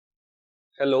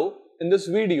Hello, in this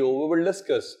video we will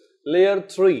discuss layer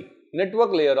 3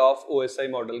 network layer of OSI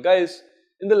model. Guys,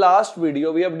 in the last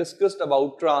video we have discussed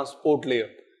about transport layer.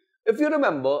 If you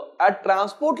remember, at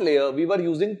transport layer we were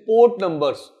using port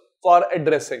numbers for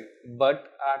addressing,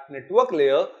 but at network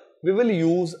layer we will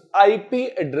use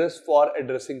IP address for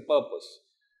addressing purpose.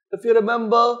 If you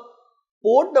remember,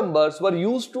 port numbers were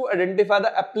used to identify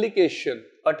the application,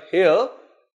 but here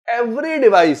every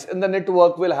device in the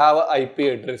network will have an IP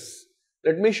address.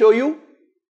 Let me show you.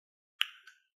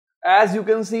 As you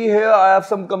can see here, I have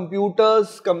some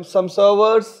computers, some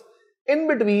servers. In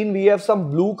between, we have some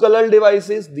blue color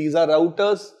devices. These are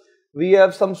routers. We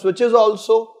have some switches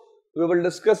also. We will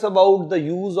discuss about the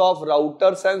use of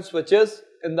routers and switches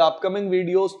in the upcoming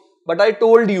videos. But I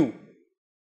told you,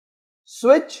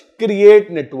 switch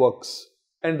create networks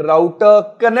and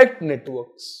router connect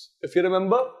networks. If you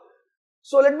remember.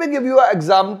 So let me give you an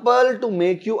example to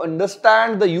make you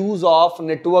understand the use of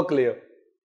network layer.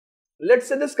 Let's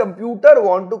say this computer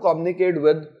want to communicate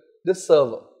with this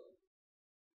server.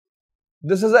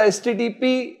 This is a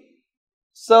HTTP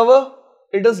server.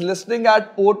 It is listening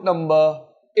at port number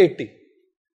 80.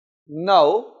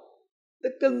 Now,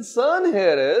 the concern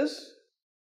here is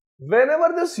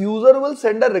whenever this user will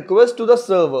send a request to the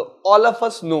server, all of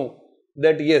us know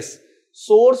that yes,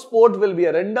 source port will be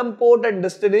a random port and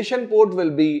destination port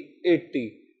will be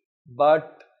 80.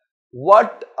 But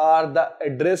what are the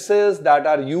addresses that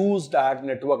are used at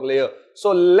network layer?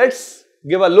 So let's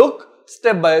give a look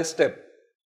step by step.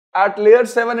 At layer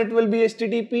 7 it will be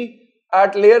HTTP.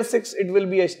 At layer 6 it will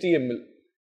be HTML.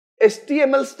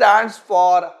 HTML stands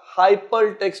for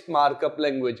hypertext markup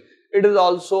language. It is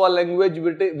also a language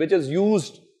which is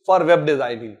used for web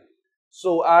designing.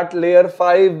 So at layer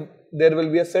 5 there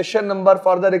will be a session number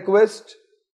for the request.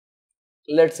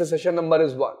 Let's say session number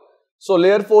is 1. So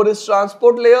layer 4 is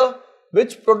transport layer.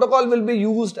 Which protocol will be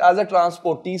used as a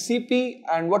transport? TCP.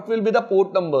 And what will be the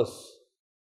port numbers?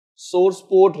 Source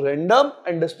port random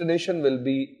and destination will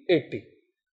be 80.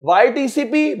 Why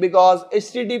TCP? Because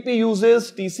HTTP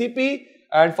uses TCP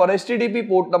and for HTTP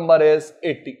port number is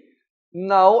 80.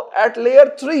 Now at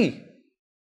layer 3,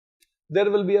 there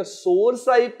will be a source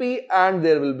IP and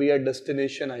there will be a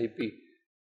destination IP.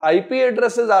 IP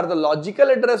addresses are the logical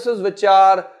addresses which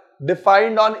are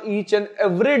defined on each and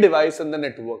every device in the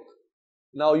network.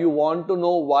 Now you want to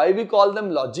know why we call them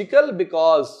logical?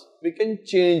 Because we can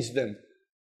change them.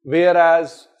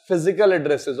 Whereas physical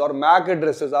addresses or MAC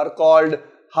addresses are called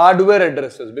hardware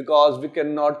addresses because we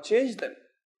cannot change them.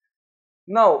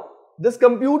 Now this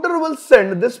computer will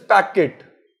send this packet.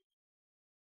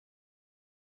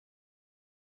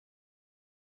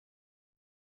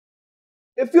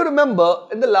 If you remember,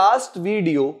 in the last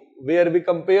video where we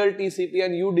compared TCP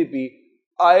and UDP,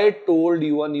 I told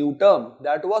you a new term,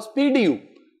 that was PDU.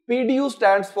 PDU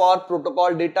stands for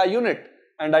Protocol Data Unit,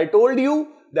 and I told you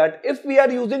that if we are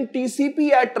using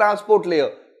TCP at transport layer,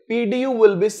 PDU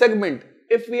will be segment.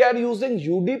 If we are using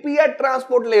UDP at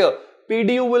transport layer,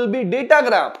 PDU will be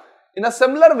datagram. In a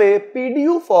similar way,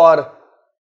 PDU for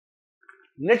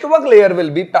network layer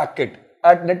will be packet.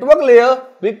 At network layer,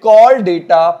 we call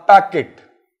data packet.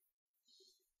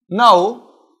 Now,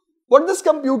 what this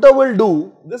computer will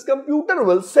do, this computer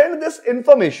will send this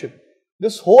information,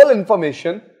 this whole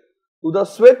information to the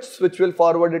switch will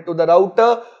forward it to the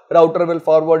router will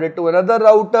forward it to another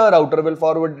router will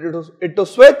forward it to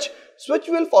switch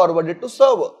will forward it to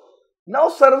server. Now,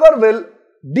 server will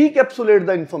decapsulate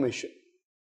the information.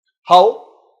 How?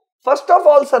 First of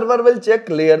all, server will check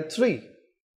layer 3.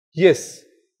 Yes,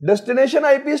 destination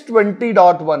IP is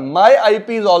 20.1. My IP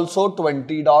is also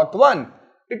 20.1.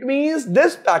 It means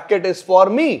this packet is for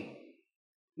me.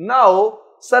 Now,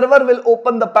 server will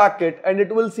open the packet and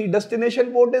it will see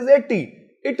destination port is 80.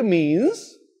 It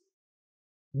means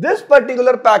this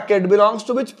particular packet belongs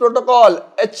to which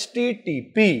protocol?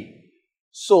 HTTP.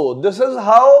 So, this is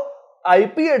how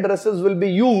IP addresses will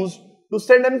be used to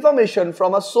send information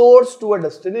from a source to a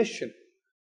destination.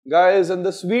 Guys, in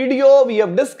this video, we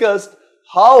have discussed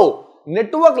how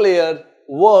network layer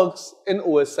works in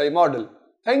OSI model.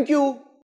 Thank you.